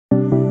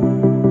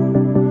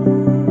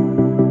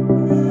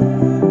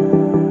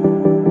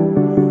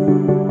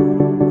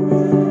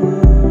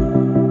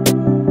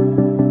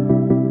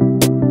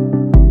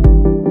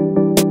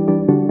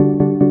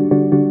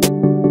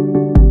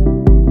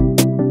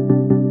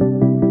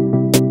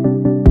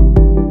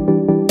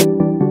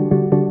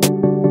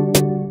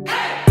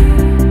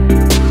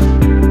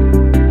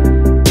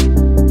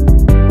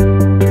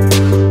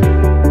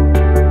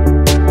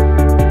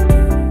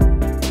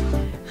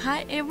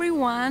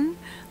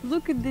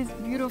this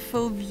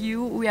beautiful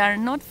view. We are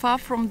not far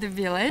from the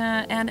village,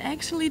 and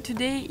actually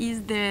today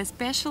is the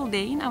special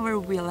day in our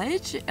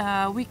village.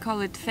 We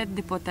call it Fête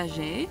des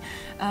Potagers.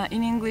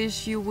 In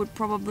English you would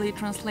probably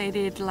translate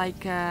it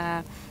like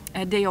a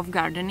day of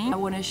gardening. I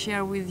want to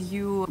share with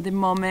you the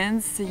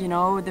moments,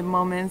 the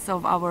moments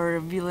of our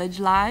village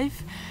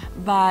life.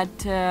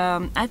 But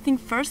I think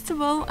first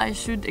of all I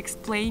should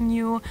explain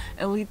you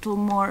a little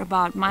more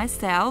about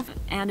myself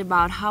and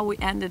about how we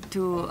ended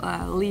to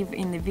live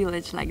in a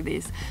village like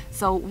this.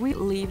 So we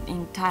lived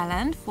in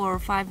Thailand for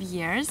 5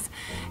 years,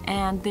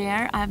 and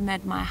there I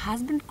met my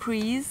husband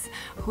Chris,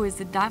 who is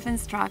a dive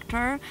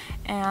instructor,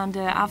 and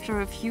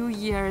after a few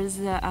years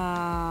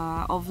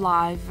of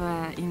life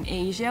in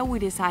Asia we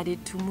decided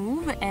to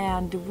move,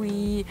 and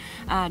we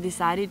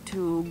decided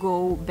to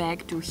go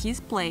back to his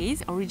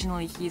place.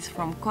 Originally he's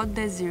from Côte.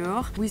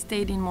 We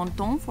stayed in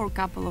Menton for a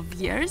couple of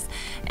years,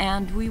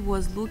 and we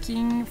was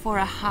looking for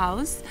a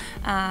house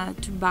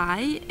to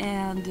buy,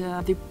 and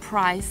the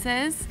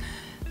prices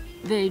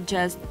they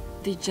just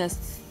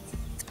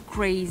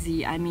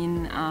crazy. I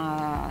mean,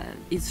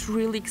 it's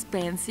really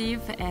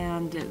expensive,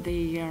 and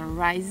they are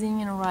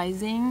rising and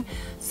rising.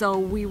 So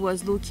we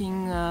was looking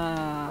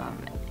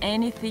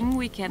anything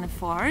we can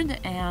afford,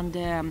 and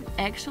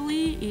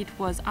actually it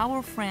was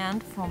our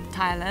friend from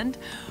Thailand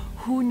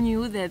who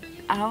knew that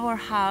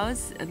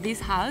this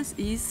house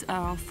is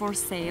for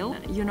sale.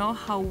 You know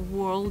how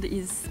world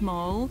is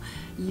small,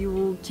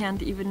 you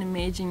can't even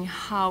imagine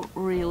how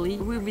really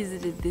we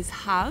visited this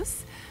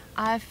house.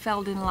 I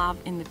fell in love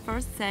in the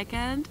first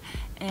second,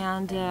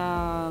 and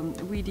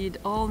we did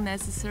all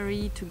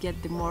necessary to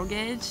get the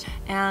mortgage.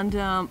 And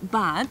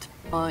but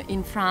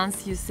in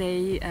France you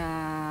say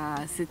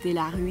c'était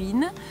la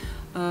ruine.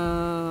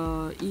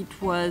 It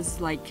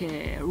was like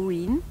a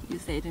ruin, you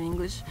say it in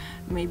English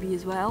maybe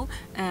as well,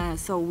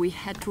 so we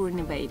had to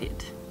renovate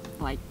it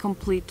like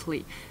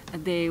completely.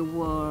 There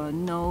were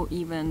no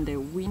even the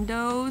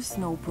windows,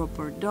 no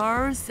proper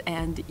doors,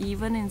 and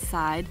even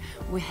inside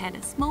we had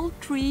a small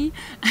tree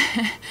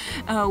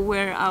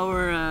where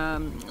our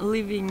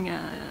living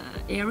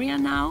area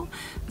now.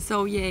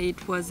 So yeah,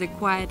 it was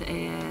quite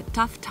a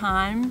tough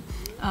time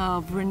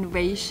of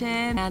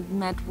renovation, and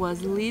Matt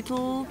was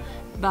little,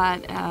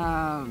 but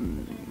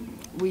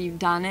we've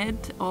done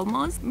it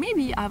almost.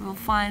 Maybe I will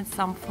find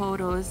some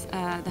photos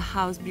the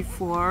house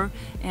before,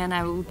 and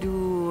I will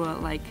do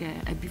like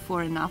a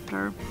before and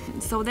after.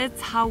 So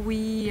that's how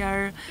we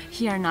are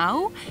here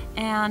now,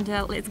 and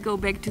let's go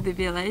back to the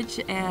village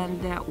and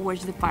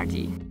watch the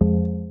party.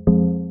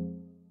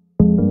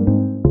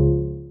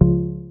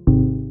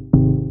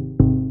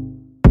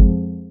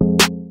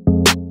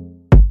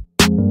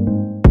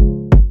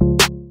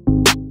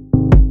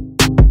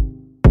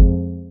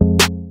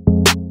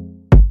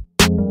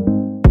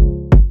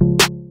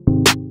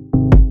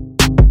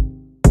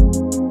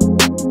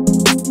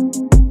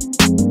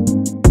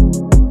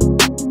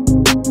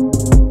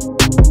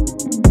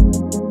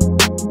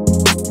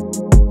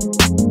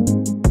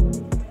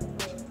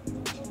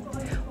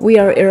 We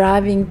are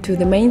arriving to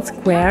the main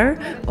square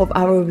of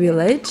our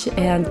village,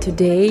 and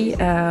today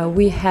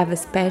we have a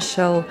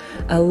special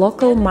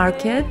local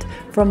market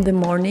from the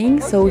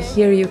morning. So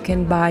here you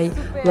can buy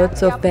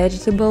lots of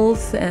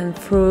vegetables and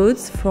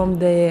fruits from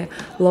the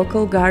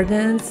local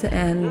gardens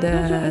and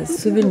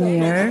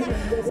souvenir.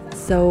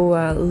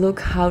 So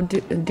look how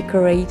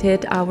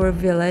decorated our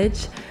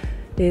village.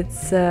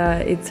 It's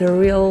a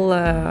real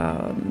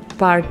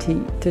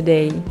party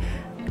today.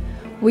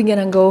 We're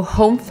gonna go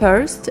home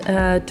first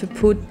to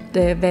put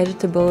the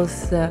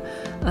vegetables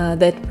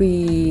that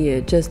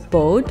we just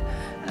bought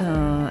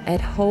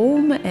at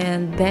home,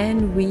 and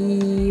then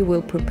we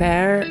will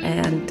prepare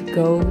and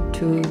go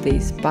to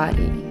this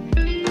party.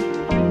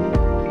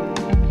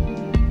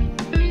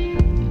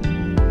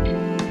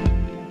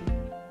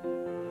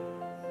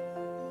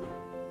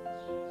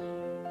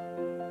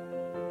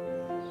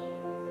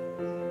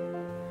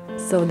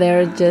 So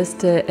there are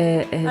just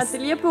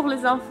Atelier pour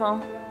les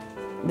enfants.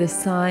 The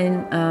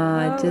sign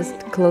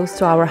just close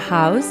to our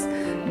house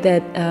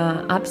that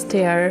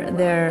upstairs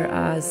there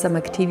are some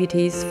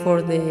activities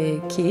for the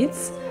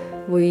kids.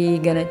 We're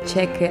gonna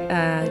check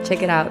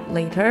it out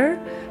later.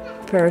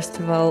 First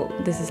of all,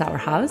 this is our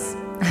house.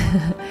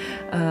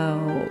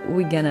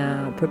 We're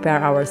gonna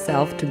prepare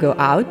ourselves to go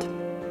out.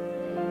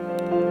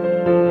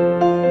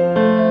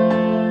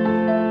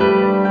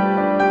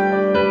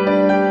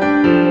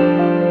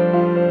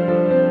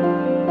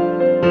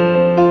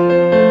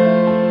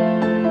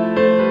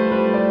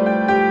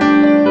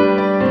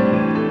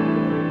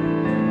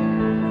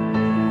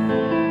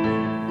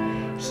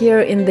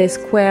 Here in the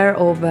square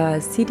of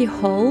City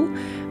Hall,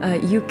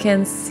 you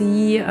can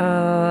see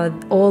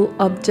all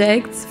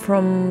objects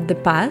from the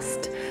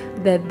past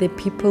that the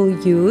people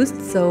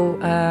used. So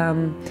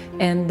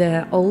and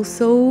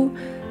also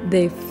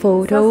the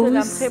photos.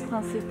 Ça c'est l'entrée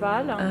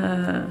principale.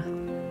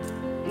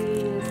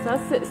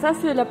 Et ça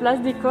c'est la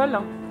place d'école.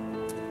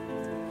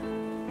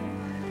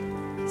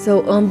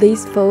 So on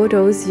these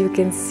photos you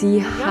can see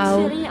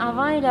how. Chérie,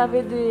 avant il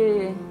avait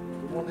des.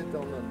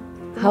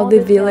 how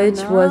the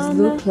village was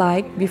looked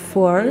like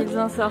before.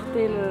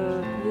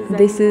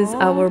 This is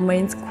our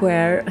main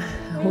square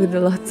with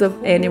lots of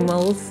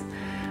animals.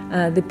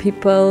 The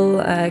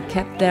people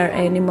kept their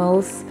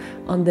animals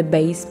on the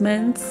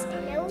basements.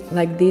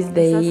 Like this,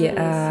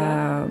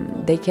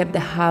 they kept the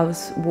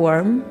house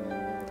warm.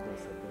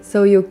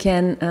 So you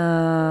can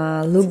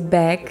look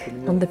back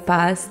on the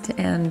past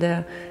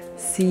and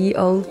see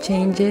all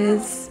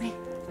changes.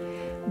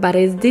 But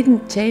it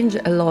didn't change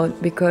a lot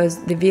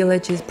because the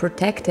village is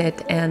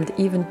protected, and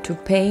even to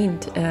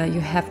paint you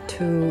have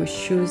to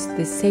choose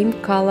the same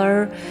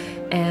color,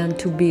 and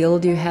to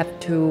build you have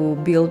to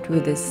build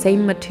with the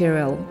same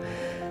material.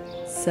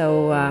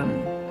 So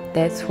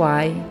that's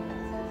why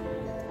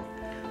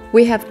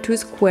we have two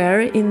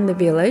squares in the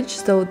village,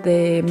 so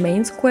the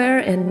main square,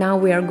 and now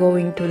we are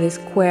going to the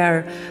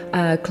square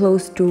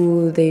close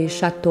to the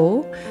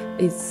chateau.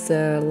 It's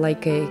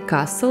like a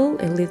castle,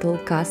 a little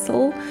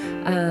castle,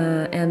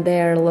 and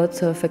there are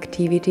lots of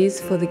activities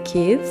for the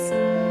kids.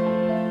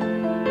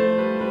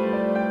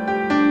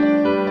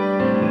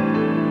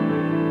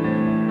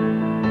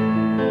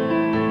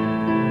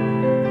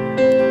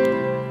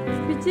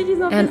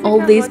 And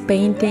all these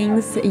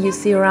paintings you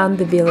see around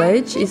the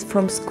village is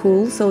from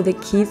school, so the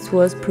kids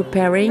was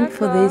preparing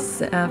for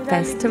this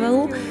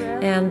festival,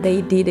 and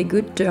they did a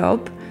good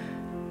job.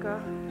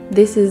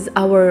 This is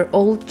our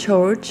old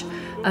church,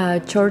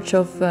 Church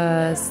of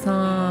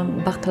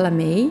Saint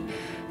Bartholomew,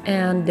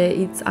 and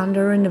it's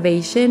under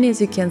renovation, as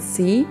you can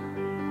see.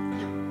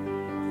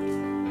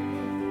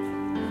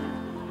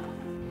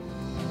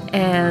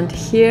 And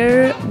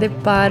here the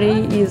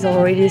party is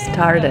already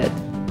started.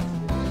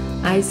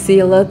 I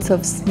see lots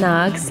of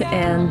snacks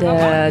and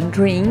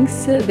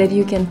drinks that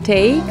you can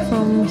take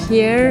from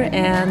here,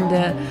 and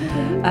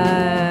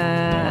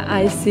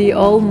I see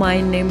all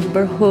my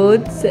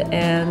neighborhoods,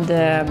 and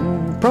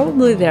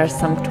probably there are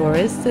some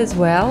tourists as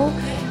well,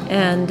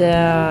 and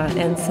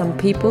some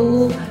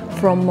people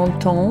from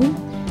Menton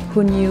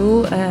who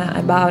knew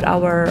about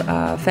our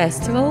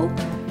festival,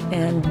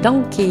 and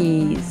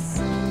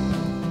donkeys,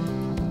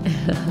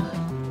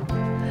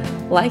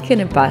 like in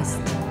the past.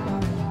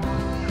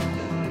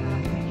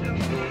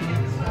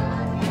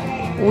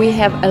 We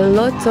have a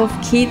lot of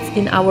kids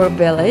in our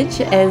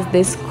village, as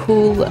the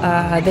school,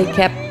 they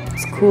kept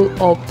school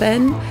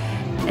open,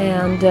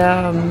 and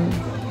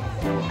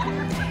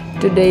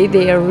today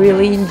they are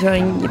really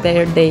enjoying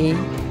their day.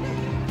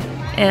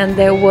 And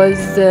there was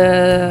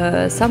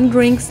some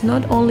drinks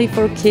not only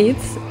for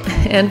kids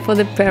and for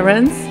the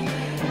parents.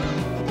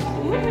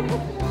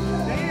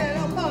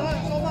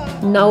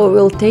 Now we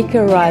will take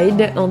a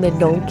ride on the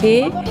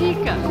donkey.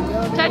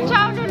 Ciao,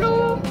 ciao,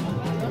 loulou.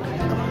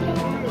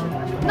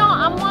 Non,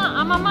 à moi,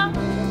 à maman.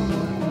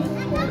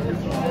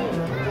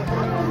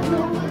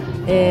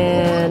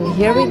 And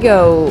here we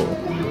go,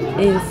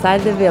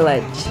 inside the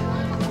village.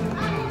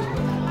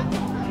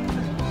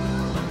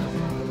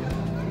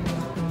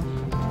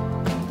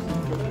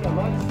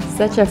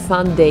 Such a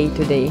fun day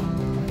today.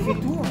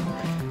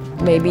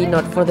 Maybe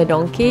not for the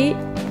donkey.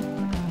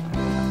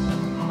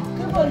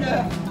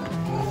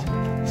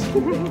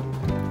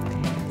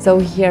 So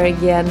here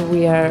again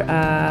we are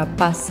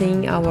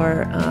passing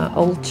our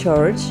old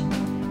church.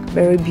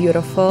 Very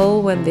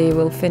beautiful. When they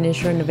will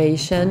finish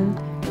renovation,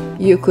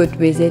 you could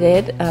visit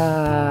it.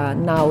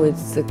 Now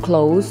it's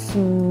closed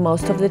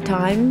most of the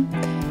time.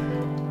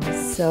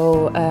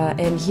 So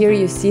and here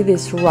you see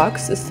these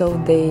rocks. So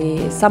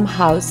some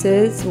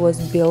houses was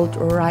built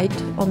right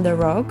on the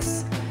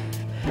rocks.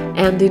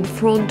 And in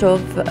front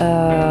of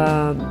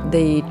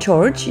the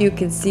church you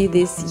can see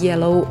this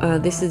yellow,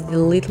 this is the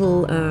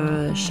little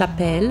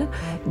chapel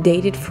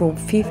dated from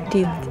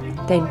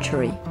 15th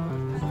century.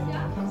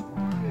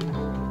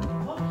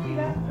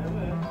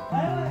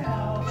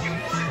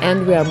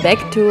 And we are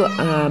back to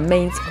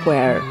main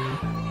square.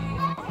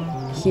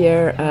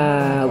 Here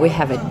we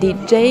have a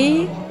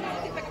DJ,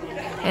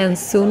 and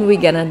soon we're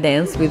gonna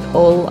dance with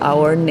all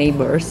our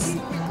neighbors.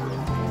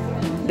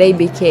 They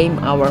became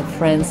our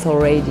friends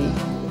already.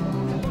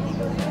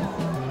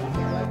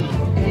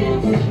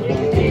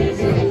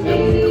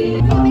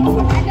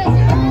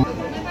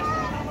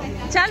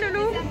 Ciao,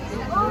 loulou.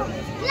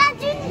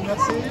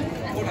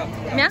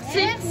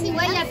 Merci. Merci.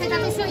 Ouais, faites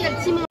attention, il y a le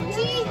petit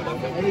monti.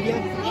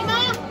 Emma.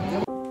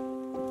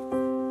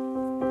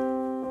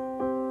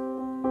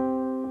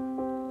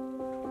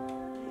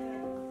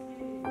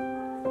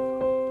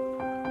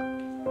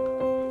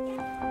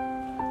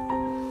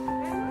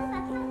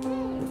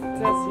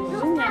 Ça, c'est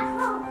génial.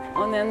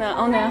 On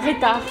est en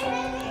retard.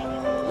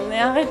 On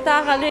est en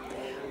retard, allez.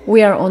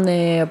 We are on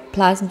a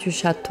place du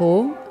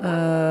château,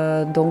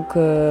 donc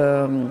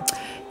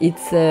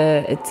it's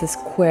a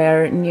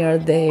square near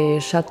the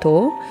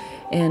chateau,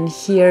 and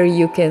here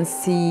you can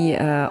see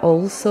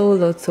also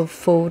lots of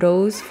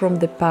photos from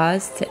the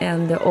past,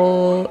 and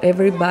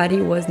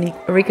everybody was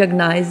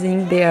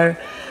recognizing their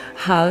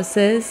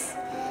houses.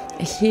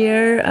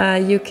 Here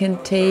you can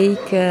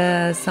take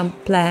some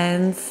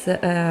plants,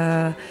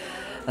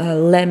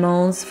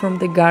 lemons from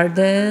the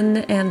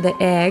garden, and the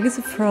eggs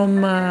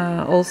from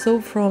also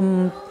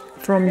from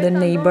from the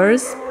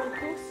neighbors,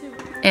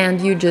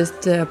 and you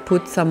just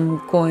put some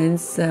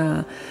coins,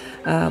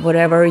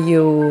 whatever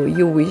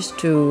you wish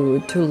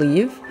to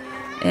leave,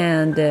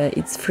 and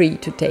it's free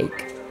to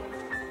take.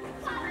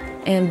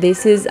 And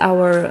this is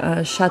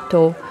our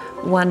chateau.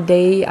 One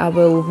day I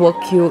will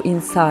walk you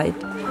inside.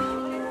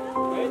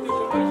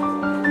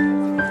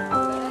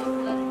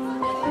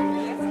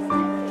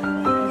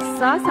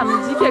 Ça me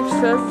dit quelque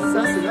chose,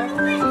 ça.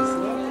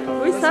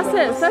 Oui, ça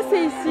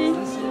c'est ici.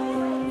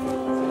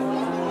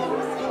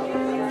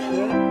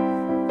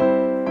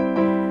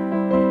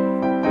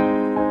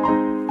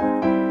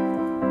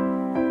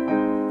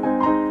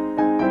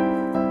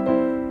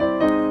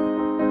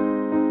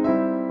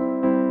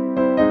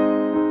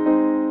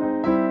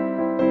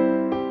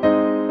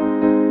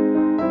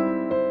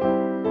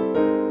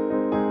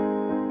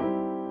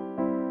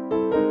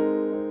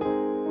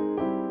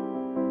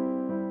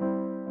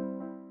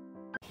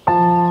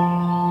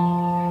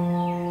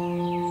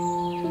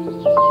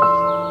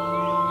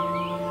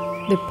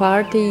 The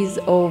party is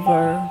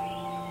over,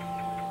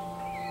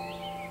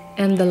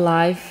 and the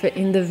life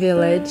in the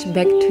village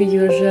back to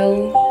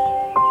usual,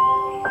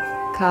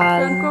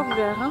 calm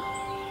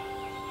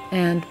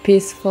and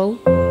peaceful.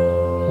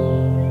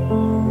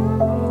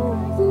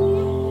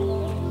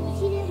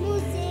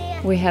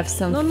 We have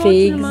some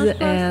figs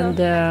and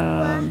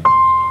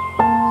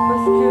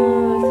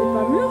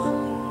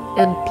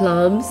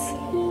plums.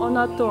 On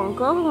attend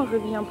encore, on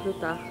revient plus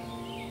tard.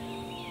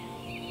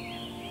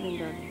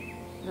 Regarde,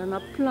 il y en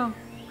a plein.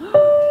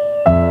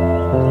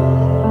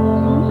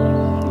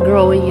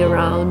 Growing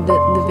around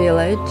the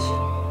village.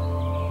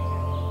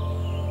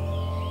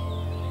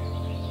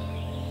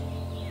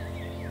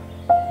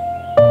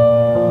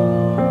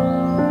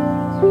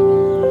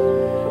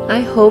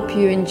 I hope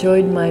you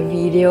enjoyed my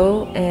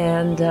video,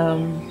 and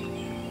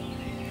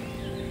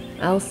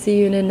I'll see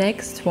you in the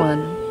next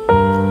one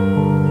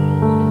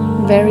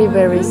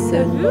very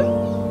soon.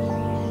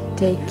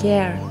 Take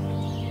care.